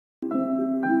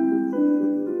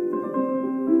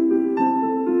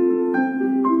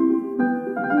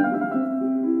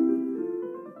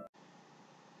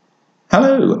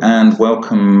and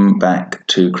welcome back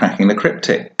to Cracking the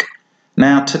Cryptic.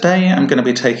 Now today I'm going to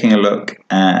be taking a look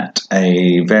at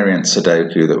a variant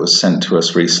Sudoku that was sent to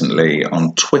us recently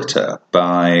on Twitter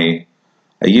by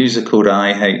a user called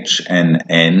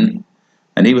IHNN,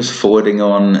 and he was forwarding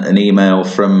on an email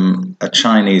from a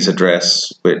Chinese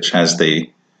address which has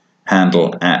the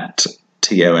handle at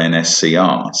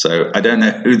TONSCR. So I don't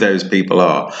know who those people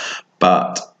are,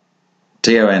 but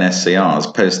TONSCR has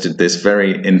posted this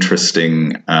very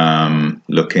interesting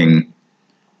looking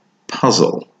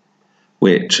puzzle,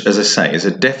 which, as I say, is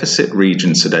a deficit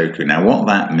region Sudoku. Now, what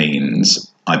that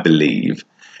means, I believe,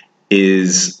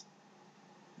 is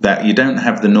that you don't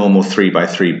have the normal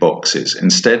 3x3 boxes.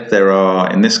 Instead, there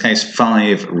are, in this case,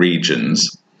 5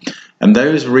 regions, and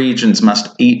those regions must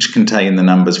each contain the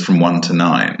numbers from 1 to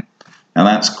 9. Now,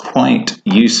 that's quite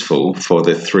useful for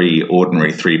the 3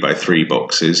 ordinary 3x3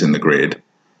 boxes in the grid,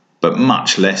 but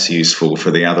much less useful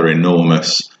for the other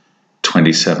enormous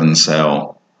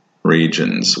 27-cell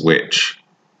regions, which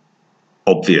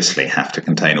obviously have to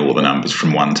contain all the numbers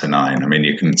from 1 to 9. I mean,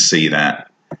 you can see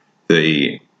that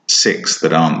the 6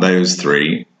 that aren't those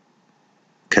 3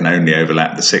 can only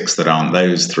overlap the 6 that aren't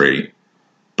those 3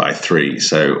 by 3,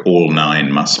 so all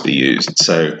 9 must be used.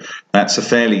 So that's a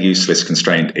fairly useless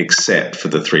constraint except for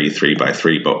the 3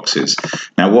 3x3 boxes.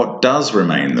 Now, what does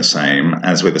remain the same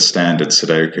as with a standard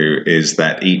Sudoku is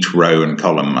that each row and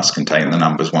column must contain the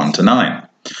numbers 1 to 9.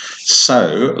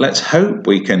 So let's hope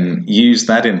we can use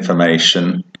that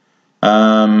information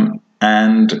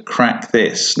and crack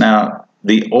this. Now,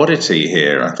 the oddity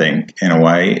here, I think, in a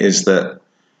way, is that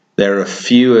there are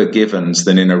fewer givens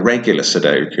than in a regular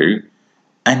Sudoku,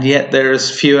 and yet there is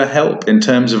fewer help in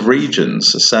terms of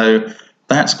regions. So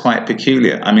that's quite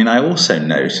peculiar. I mean, I also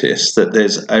noticed that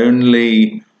there's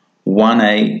only 1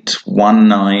 8, 1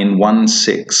 9, 1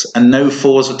 6, and no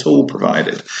 4s at all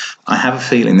provided. I have a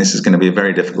feeling this is going to be a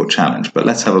very difficult challenge, but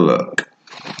let's have a look.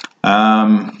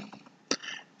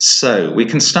 So we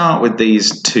can start with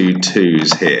these 2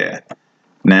 2s here.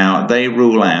 Now, they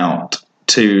rule out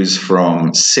 2s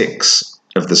from 6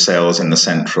 of the cells in the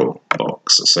central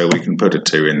box, so we can put a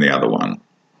 2 in the other one.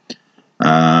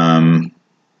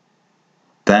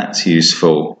 That's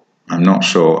useful. I'm not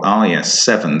sure. Oh yes,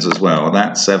 7s as well.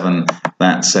 That 7,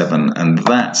 and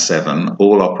that 7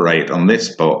 all operate on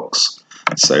this box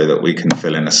so that we can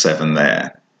fill in a 7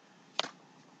 there.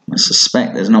 I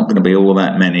suspect there's not going to be all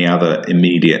that many other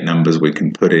immediate numbers we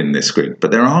can put in this grid,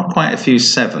 but there are quite a few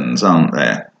 7s, aren't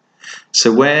there?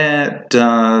 So where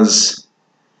does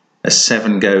a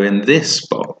 7 go in this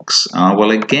box?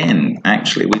 Well, again,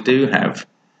 actually, we do have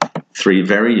 3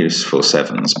 very useful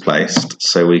 7s placed,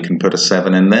 so we can put a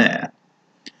 7 in there.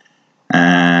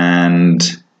 And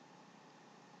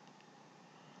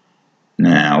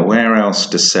now, where else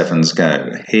do 7s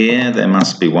go? Here, there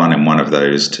must be 1 in one of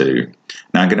those 2.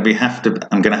 Now, I'm going to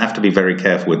have to be very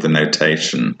careful with the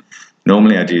notation.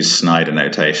 Normally, I'd use Snyder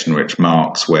notation, which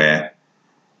marks where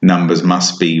numbers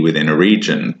must be within a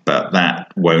region, but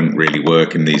that won't really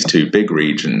work in these 2 big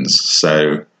regions,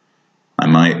 so I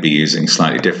might be using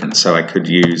slightly different. So I could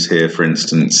use here, for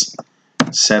instance,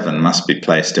 7 must be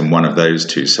placed in one of those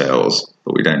 2 cells,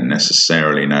 but we don't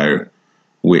necessarily know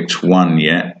which one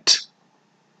yet.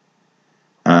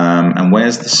 And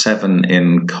where's the 7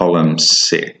 in column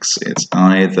 6? It's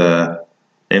either,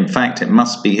 in fact, it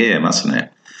must be here, mustn't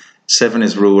it? 7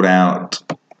 is ruled out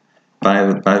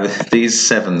by these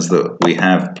 7s that we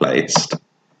have placed.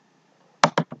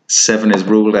 7 is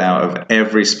ruled out of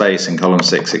every space in column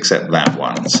 6 except that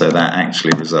one, so that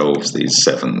actually resolves these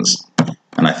 7s.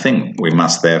 And I think we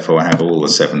must therefore have all the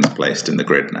 7s placed in the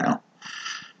grid now.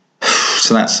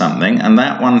 So that's something, and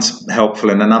that one's helpful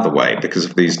in another way because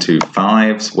of these 2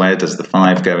 5s. Where does the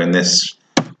 5 go in this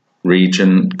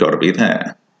region? Got to be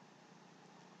there.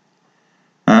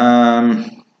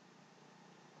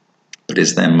 But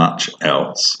is there much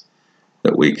else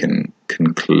that we can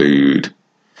conclude?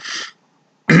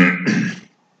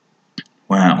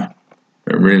 Wow,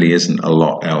 there really isn't a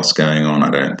lot else going on, I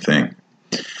don't think.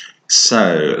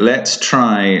 So let's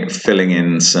try filling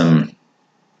in some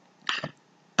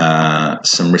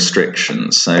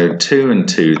restrictions. So 2 and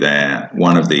 2 there,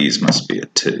 one of these must be a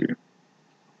 2.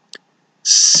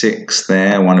 6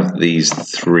 there, one of these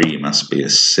 3 must be a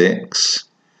 6.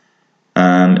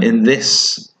 In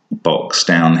this box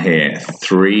down here,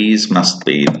 3s must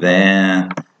be there,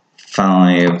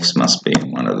 5s must be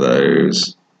in one of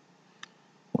those.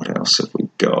 What else have we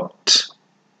got?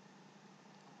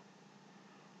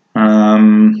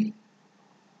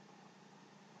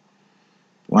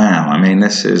 Wow, I mean,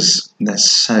 there's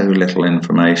so little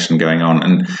information going on,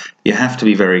 and you have to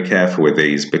be very careful with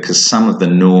these because some of the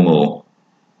normal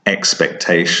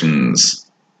expectations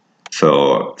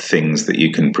for things that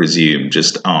you can presume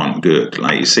just aren't good.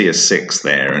 Like you see a 6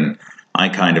 there, and I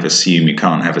kind of assume you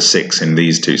can't have a 6 in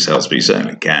these two cells, but you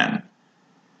certainly can.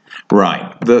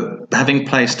 Right, having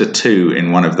placed a 2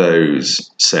 in one of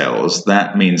those cells,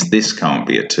 that means this can't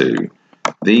be a 2.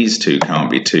 These two can't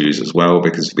be 2s as well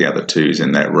because of the other 2s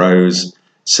in their rows.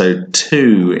 So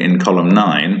 2 in column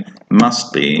 9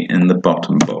 must be in the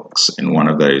bottom box in one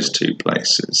of those two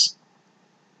places.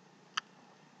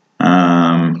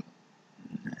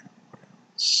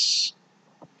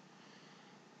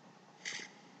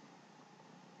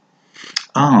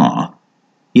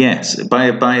 Yes,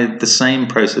 by the same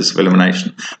process of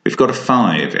elimination, we've got a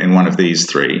 5 in one of these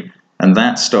three, and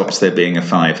that stops there being a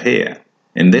 5 here.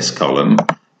 In this column,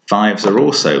 5s are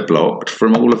also blocked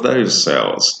from all of those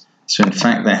cells. So in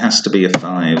fact, there has to be a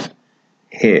 5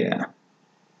 here.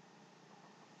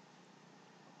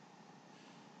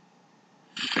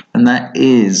 And that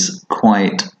is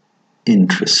quite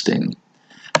interesting.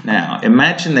 Now,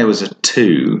 imagine there was a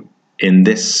 2 in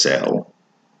this cell.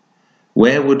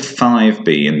 Where would 5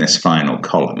 be in this final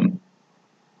column?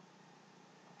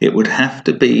 It would have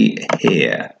to be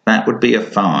here. That would be a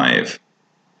 5.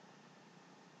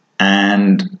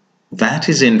 And that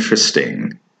is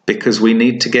interesting because we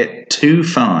need to get 2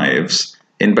 5s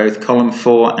in both column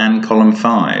 4 and column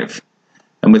 5.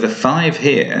 And with a 5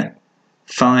 here,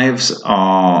 5s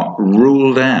are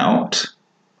ruled out.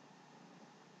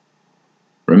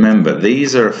 Remember,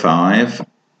 these are a 5.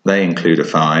 They include a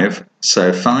 5.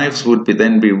 So 5s would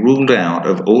then be ruled out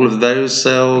of all of those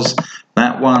cells,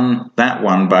 that one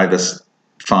by the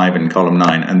 5 in column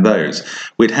 9, and those.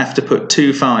 We'd have to put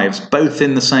 2 5s both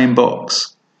in the same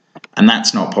box, and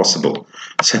that's not possible.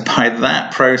 So by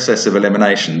that process of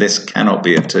elimination, this cannot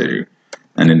be a 2,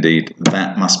 and indeed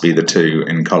that must be the 2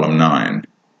 in column 9.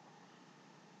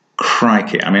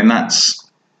 Crikey, I mean, that's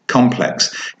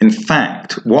complex. In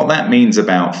fact, what that means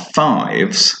about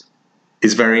 5s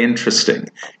is very interesting.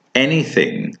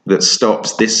 Anything that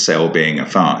stops this cell being a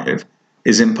 5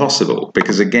 is impossible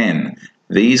because, again,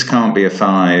 these can't be a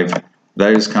 5,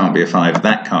 those can't be a 5,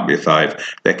 that can't be a 5.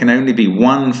 There can only be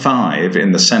one 5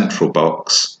 in the central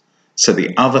box, so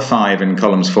the other 5 in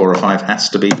columns 4 or 5 has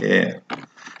to be here.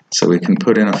 So we can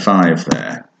put in a 5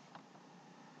 there.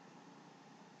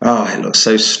 Oh, it looks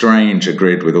so strange, a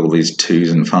grid with all these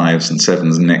 2s and 5s and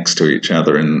 7s next to each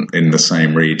other in the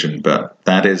same region, but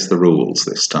that is the rules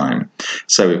this time.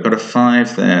 So we've got a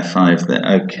 5 there, 5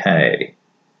 there. Okay.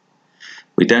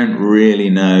 We don't really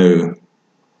know.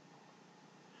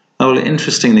 Oh, well,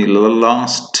 interestingly, the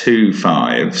last 2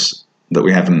 5s that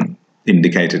we haven't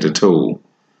indicated at all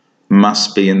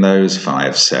must be in those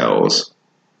 5 cells,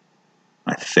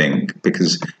 I think,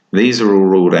 because these are all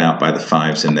ruled out by the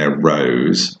 5s in their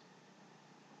rows.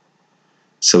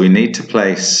 So we need to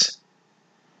place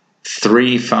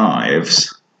 3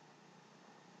 5s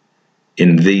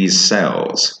in these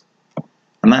cells.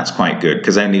 And that's quite good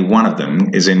because only one of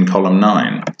them is in column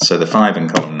 9. So the 5 in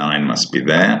column 9 must be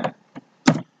there.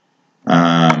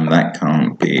 That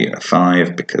can't be a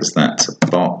 5 because that's a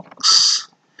box.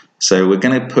 So we're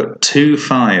going to put 2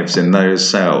 5s in those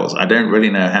cells. I don't really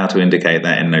know how to indicate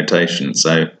that in notation,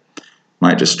 so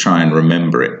might just try and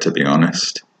remember it, to be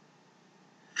honest.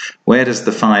 Where does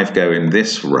the 5 go in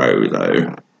this row,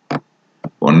 though?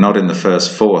 Well, not in the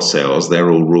first 4 cells.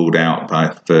 They're all ruled out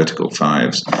by vertical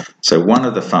 5s. So one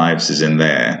of the 5s is in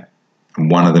there, and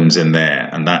one of them's in there,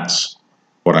 and that's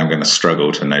what I'm going to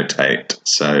struggle to notate,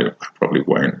 so I probably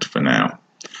won't for now.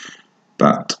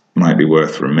 But might be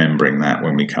worth remembering that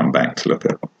when we come back to look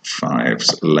at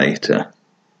 5s later.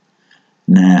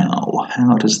 Now,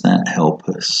 how does that help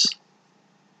us?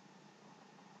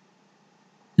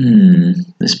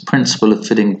 This principle of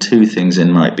fitting 2 things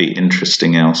in might be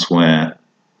interesting elsewhere.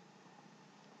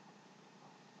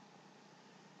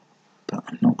 But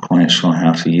I'm not quite sure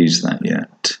how to use that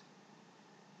yet.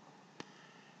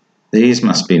 These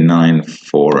must be 9,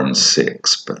 4, and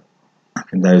 6, but I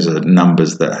mean, those are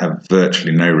numbers that have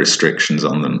virtually no restrictions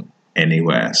on them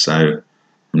anywhere, so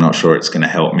I'm not sure it's going to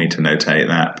help me to notate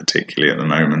that particularly at the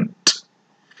moment.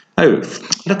 Oh,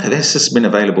 look at this, this has been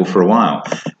available for a while.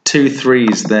 2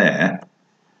 3s there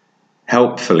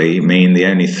helpfully mean the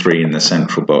only 3 in the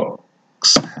central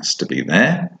box has to be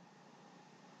there.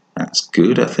 That's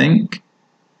good, I think.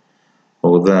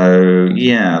 Although,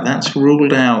 yeah, that's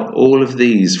ruled out all of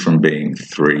these from being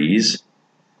 3s.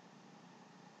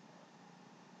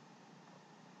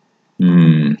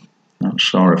 Not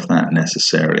sure if that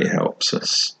necessarily helps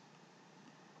us.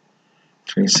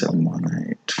 3, 7, 1,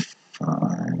 8,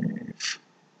 5,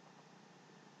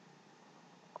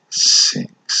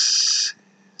 6.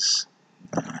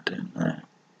 I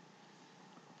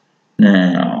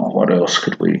Now, what else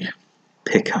could we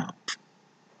pick up?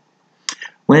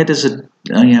 Where does it...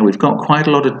 Oh yeah, we've got quite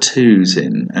a lot of 2s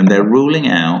in, and they're ruling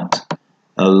out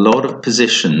a lot of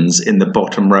positions in the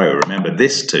bottom row. Remember,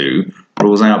 this 2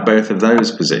 rules out both of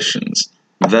those positions.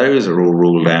 Those are all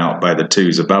ruled out by the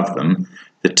 2s above them.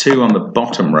 The 2 on the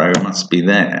bottom row must be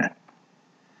there.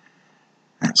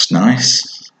 That's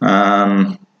nice.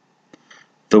 The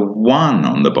 1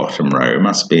 on the bottom row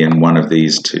must be in one of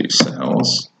these 2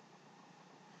 cells.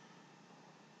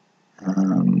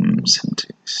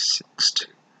 76, 2.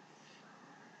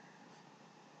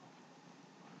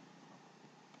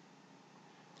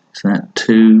 Is that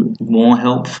 2 more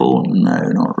helpful? No,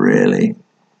 not really.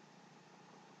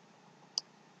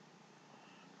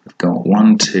 We've got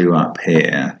 1, 2 up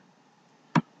here.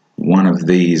 One of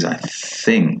these, I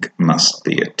think, must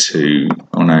be a 2.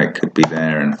 Oh no, it could be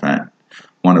there, in fact.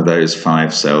 One of those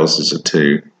 5 cells is a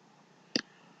 2.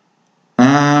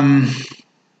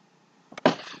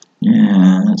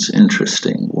 Yeah, that's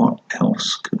interesting. What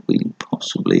else could we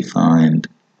possibly find?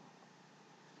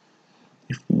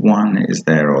 If 1 is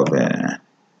there or there.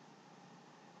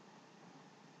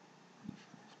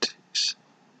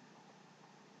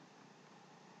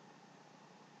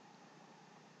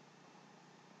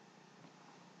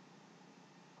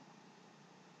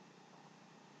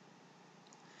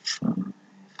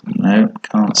 No,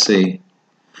 can't see.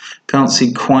 Can't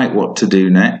see quite what to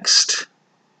do next.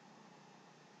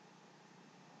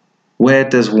 Where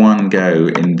does 1 go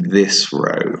in this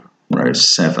row? Row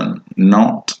 7.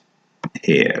 Not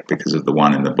here, because of the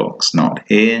 1 in the box. Not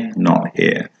here, not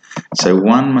here. So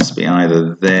 1 must be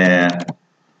either there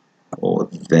or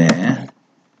there.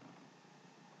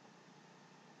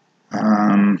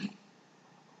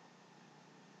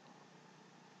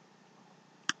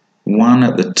 1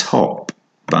 at the top,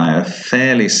 by a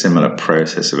fairly similar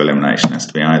process of elimination, has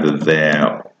to be either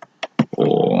there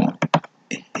or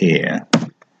here.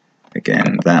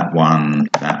 Again, that 1, and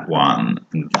that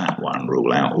 1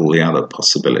 rule out all the other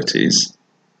possibilities.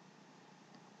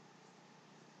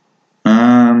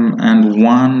 And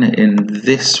 1 in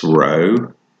this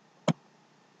row,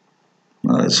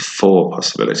 well, there's 4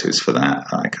 possibilities for that.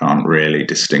 I can't really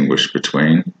distinguish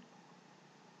between.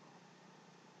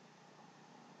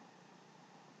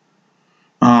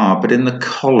 But in the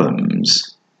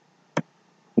columns,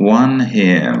 1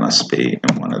 here must be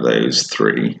in one of those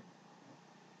 3.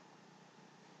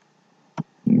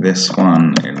 This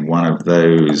one in one of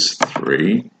those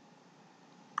 3.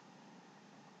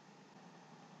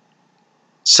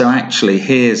 So actually,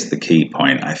 here's the key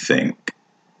point, I think.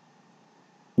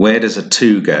 Where does a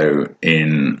 2 go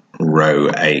in row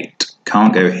 8?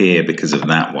 Can't go here because of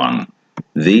that 1.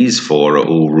 These 4 are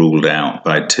all ruled out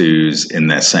by 2s in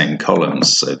their same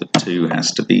columns, so the 2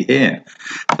 has to be here.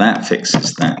 That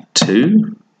fixes that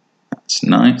 2. That's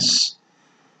nice.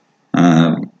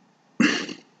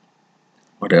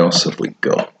 What else have we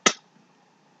got?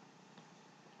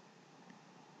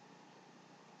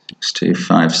 6, 2,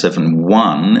 5, 7,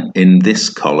 1 in this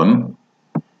column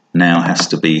now has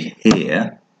to be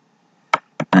here.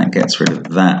 That gets rid of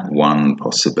that 1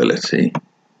 possibility.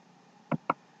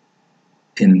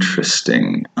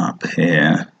 Interesting up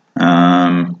here.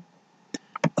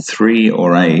 3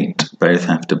 or 8 both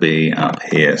have to be up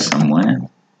here somewhere.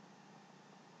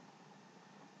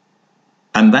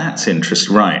 And that's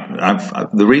interesting, right?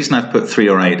 The reason I've put 3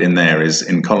 or 8 in there is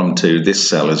in column 2, this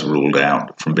cell is ruled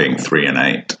out from being 3 and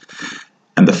 8.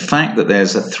 And the fact that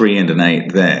there's a 3 and an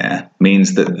 8 there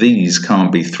means that these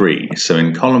can't be 3. So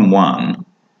in column 1,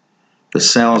 the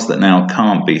cells that now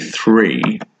can't be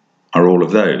 3 are all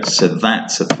of those. So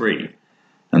that's a 3.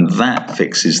 And that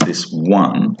fixes this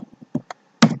 1,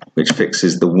 which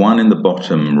fixes the 1 in the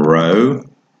bottom row.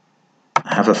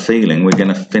 I have a feeling we're going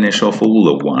to finish off all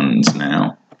the 1s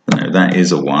now. No, that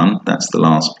is a 1. That's the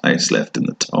last place left in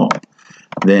the top.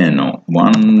 They're not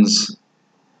 1s.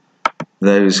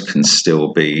 Those can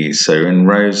still be. So in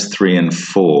rows 3 and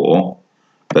 4,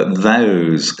 but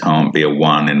those can't be a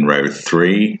 1 in row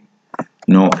 3.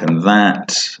 Nor can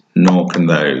that, nor can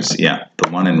those. Yeah,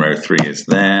 the 1 in row 3 is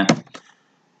there.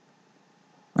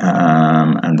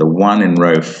 And the 1 in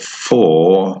row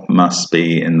 4 must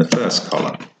be in the first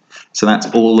column. So that's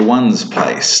all the 1s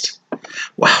placed.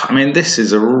 Wow, I mean, this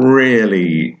is a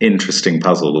really interesting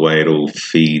puzzle, the way it all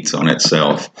feeds on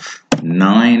itself.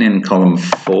 9 in column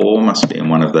 4 must be in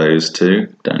one of those 2.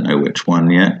 Don't know which one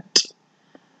yet.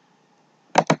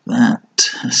 That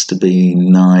has to be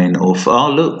 9 or 4. Oh,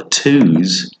 look,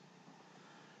 2s.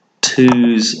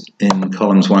 2s in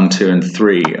columns 1, 2, and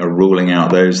 3 are ruling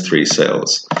out those 3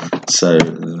 cells. So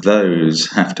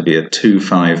those have to be a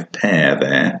 2-5 pair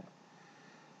there.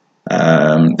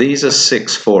 These are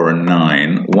 6, 4 and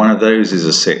 9. One of those is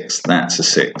a 6, that's a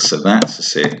 6, so that's a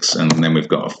 6, and then we've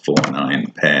got a 4,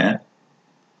 9 pair.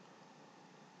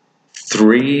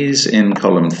 3s in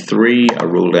column 3 are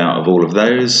ruled out of all of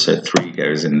those, so 3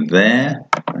 goes in there.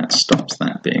 That stops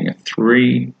that being a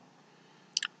 3.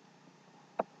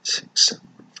 6, 7,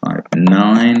 5,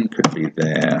 9 could be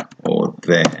there or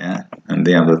there, and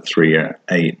the other 3 are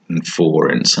 8 and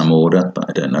 4 in some order, but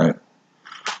I don't know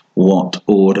what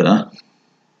order.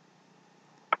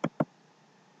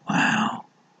 Wow,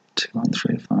 2, 1,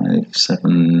 3, 5,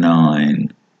 7,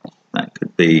 9. That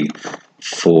could be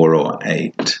 4 or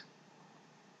 8.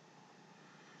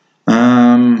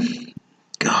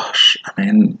 Gosh, I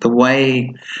mean, the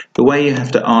way you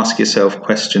have to ask yourself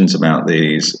questions about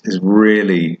these is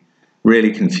really,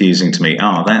 really confusing to me.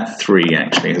 That 3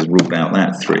 actually has ruled out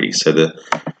that 3, so the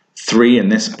 3 in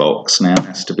this box now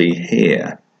has to be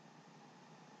here.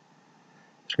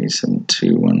 3, 7,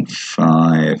 2, 1,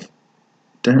 5.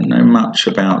 Don't know much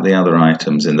about the other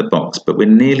items in the box, but we're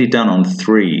nearly done on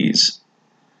 3s.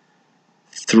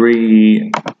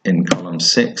 3 in column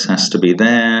 6 has to be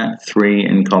there. 3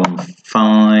 in column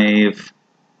 5.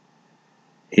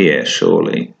 Here,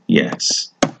 surely.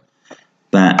 Yes.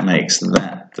 That makes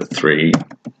that the 3.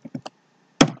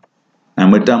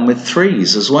 And we're done with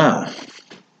 3s as well.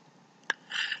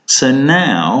 So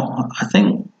now, I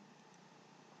think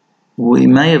we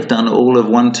may have done all of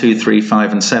 1, 2, 3,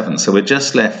 5 and 7. So we're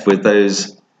just left with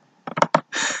those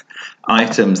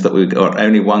items that we've got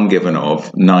only one given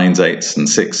of, 9s, 8s and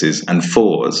 6s and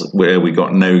 4s, where we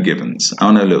got no givens.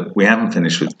 Oh no, look, we haven't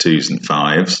finished with 2s and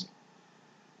 5s.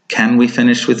 Can we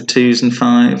finish with 2s and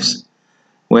 5s?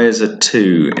 Where's a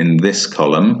 2 in this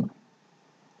column?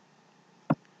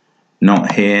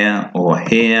 Not here or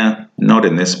here, not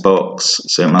in this box,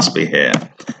 so it must be here.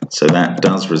 So that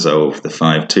does resolve the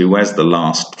 5, 2. Where's the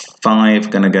last 5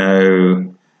 going to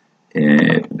go?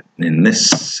 In this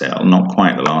cell, not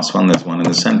quite the last one, there's one in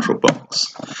the central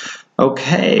box.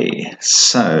 Okay,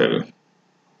 so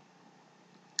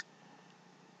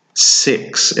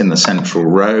 6 in the central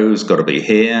row's got to be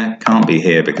here, can't be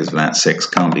here because of that 6,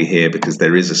 can't be here because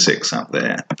there is a 6 up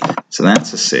there. So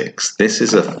that's a 6. This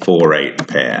is a 4, 8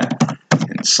 pair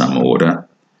in some order.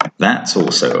 That's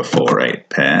also a 4, 8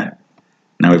 pair.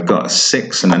 Now we've got a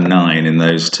 6 and a 9 in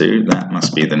those two, that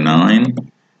must be the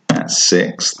 9. That's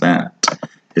 6, that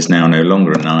is now no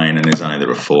longer a 9 and is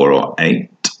either a 4 or 8.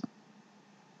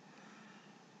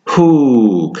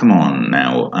 Ooh, come on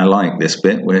now, I like this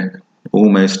bit, we're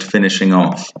almost finishing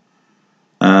off.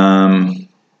 4,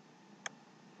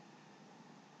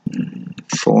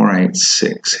 8,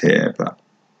 6 here, but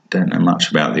don't know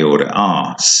much about the order.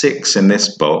 6 in this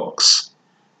box,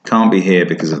 can't be here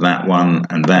because of that one,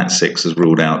 and that 6 has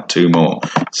ruled out 2 more.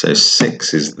 So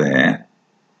 6 is there.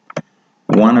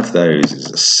 One of those is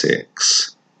a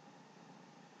 6.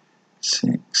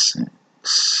 6,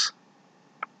 6.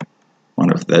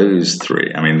 One of those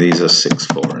 3. I mean, these are 6,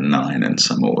 4, and 9 in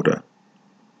some order.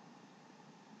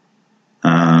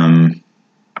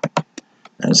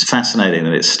 It's fascinating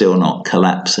that it's still not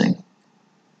collapsing.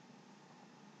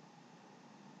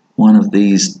 One of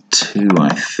these 2,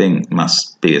 I think,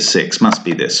 must be a 6. Must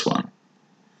be this one.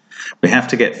 We have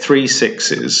to get 3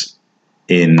 6s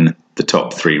in the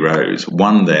top 3 rows.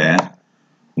 1 there,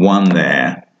 1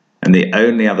 there, and the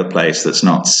only other place that's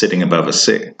not sitting above a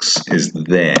 6 is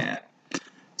there.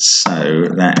 So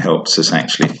that helps us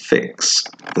actually fix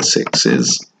the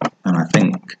 6s, and I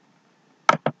think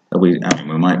we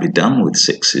might be done with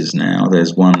 6s now.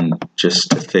 There's one just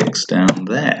to fix down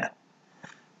there.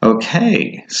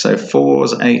 Okay, so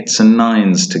 4s, 8s and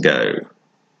 9s to go.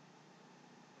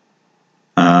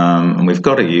 And we've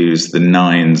got to use the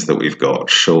 9s that we've got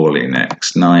surely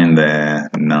next. 9 there,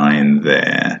 9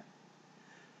 there.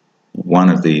 One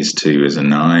of these 2 is a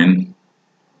 9.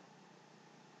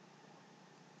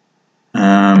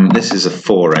 This is a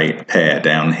 4, 8 pair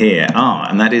down here.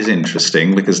 And that is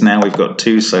interesting because now we've got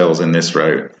 2 cells in this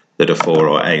row that are 4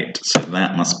 or 8, so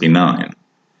that must be 9.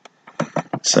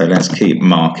 So let's keep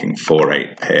marking 4,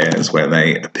 8 pairs where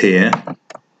they appear.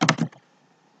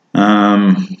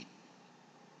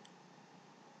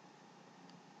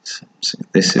 So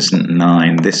this isn't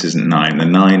 9, this isn't 9. The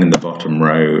 9 in the bottom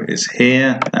row is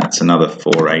here. That's another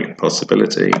 4, 8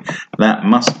 possibility. That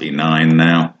must be 9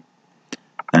 now.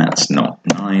 That's not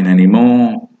 9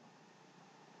 anymore.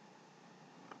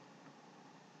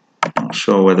 Not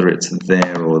sure whether it's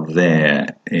there or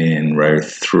there in row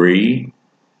 3.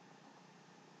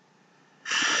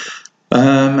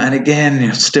 And again,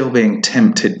 you're still being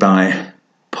tempted by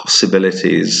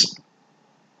possibilities.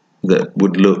 that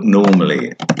would look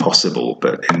normally possible,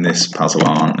 but in this puzzle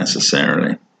aren't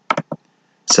necessarily.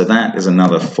 So that is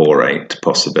another 4-8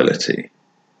 possibility.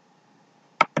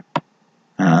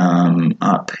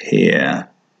 Up here,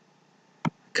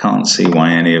 can't see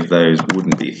why any of those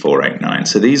wouldn't be 4, 8, 9.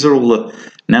 So these are all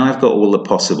the, now I've got all the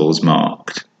possibles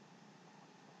marked.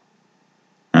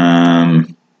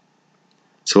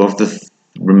 So of the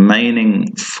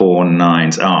remaining 4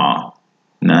 9s are,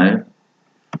 no,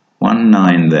 1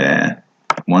 9 there,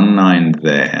 1 9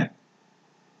 there,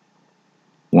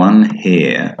 1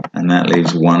 here, and that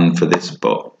leaves 1 for this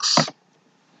box.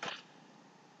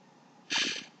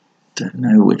 Don't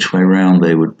know which way round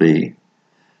they would be.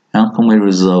 How can we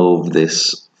resolve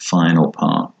this final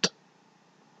part?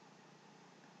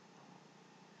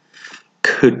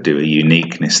 Could do a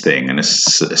uniqueness thing and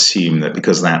assume that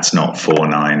because that's not 4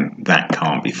 9, that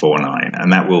can't be 4 9,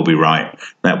 and that will be right.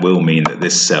 That will mean that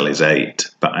this cell is 8,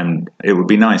 but it would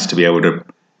be nice to be able to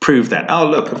prove that. Oh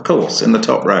look, of course, in the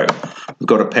top row we've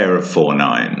got a pair of 4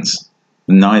 9s.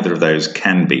 Neither of those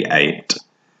can be 8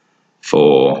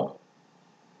 for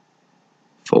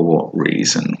what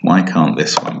reason? Why can't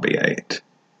this one be 8?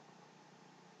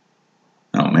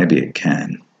 Oh, maybe it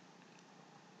can.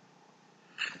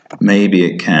 Maybe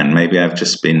it can. Maybe I've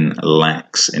just been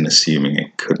lax in assuming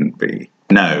it couldn't be.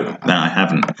 No, I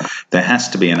haven't. There has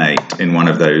to be an 8 in one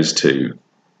of those two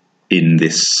in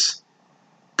this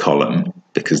column,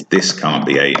 because this can't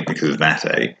be 8 because of that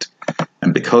 8.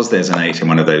 And because there's an 8 in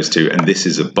one of those two, and this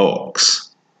is a box,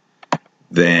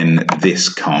 then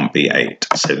this can't be 8.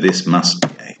 So this must be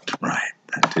 8. Right,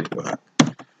 that did work.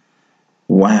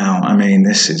 Wow, I mean,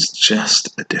 this is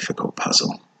just a difficult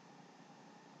puzzle.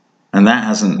 And that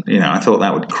hasn't, you know, I thought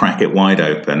that would crack it wide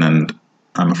open, and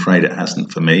I'm afraid it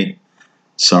hasn't for me.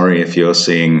 Sorry if you're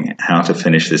seeing how to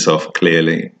finish this off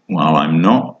clearly while I'm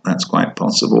not. That's quite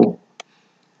possible.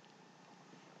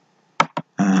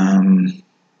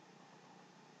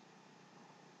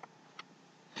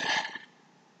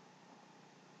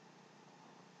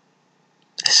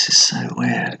 This is so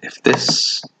weird. If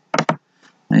this,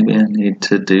 maybe I need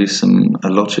to do a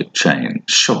logic chain.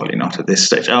 Surely not at this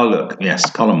stage. Oh look, yes,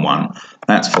 column 1,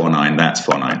 that's 4 9, that's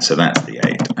 4 9, so that's the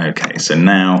 8. Okay, so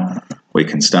now we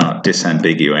can start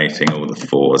disambiguating all the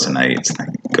 4s and 8s.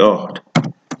 Thank God.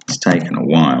 It's taken a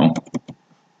while.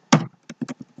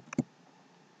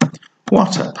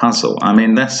 What a puzzle. I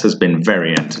mean, this has been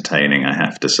very entertaining, I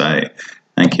have to say.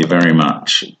 Thank you very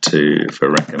much for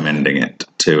recommending it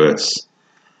to us.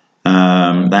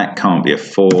 That can't be a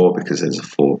 4 because there's a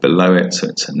 4 below it, so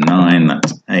it's a 9,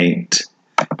 that's 8,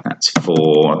 that's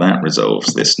 4, that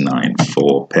resolves this 9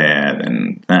 4 pair,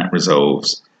 then that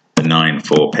resolves the 9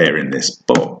 4 pair in this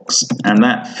box, and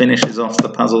that finishes off the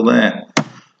puzzle there.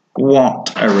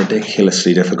 What a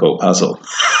ridiculously difficult puzzle.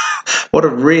 What a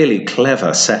really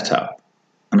clever setup.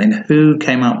 I mean, who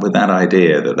came up with that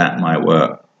idea that that might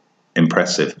work?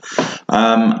 Impressive.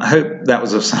 I hope that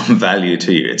was of some value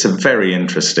to you. It's a very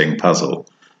interesting puzzle.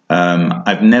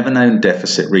 I've never known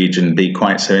deficit region be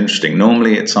quite so interesting.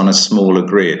 Normally it's on a smaller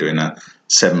grid in a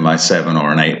 7x7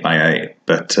 or an 8x8,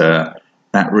 but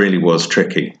that really was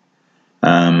tricky.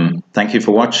 Thank you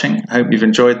for watching. I hope you've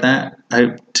enjoyed that. I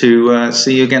hope to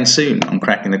see you again soon on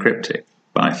Cracking the Cryptic.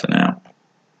 Bye for now.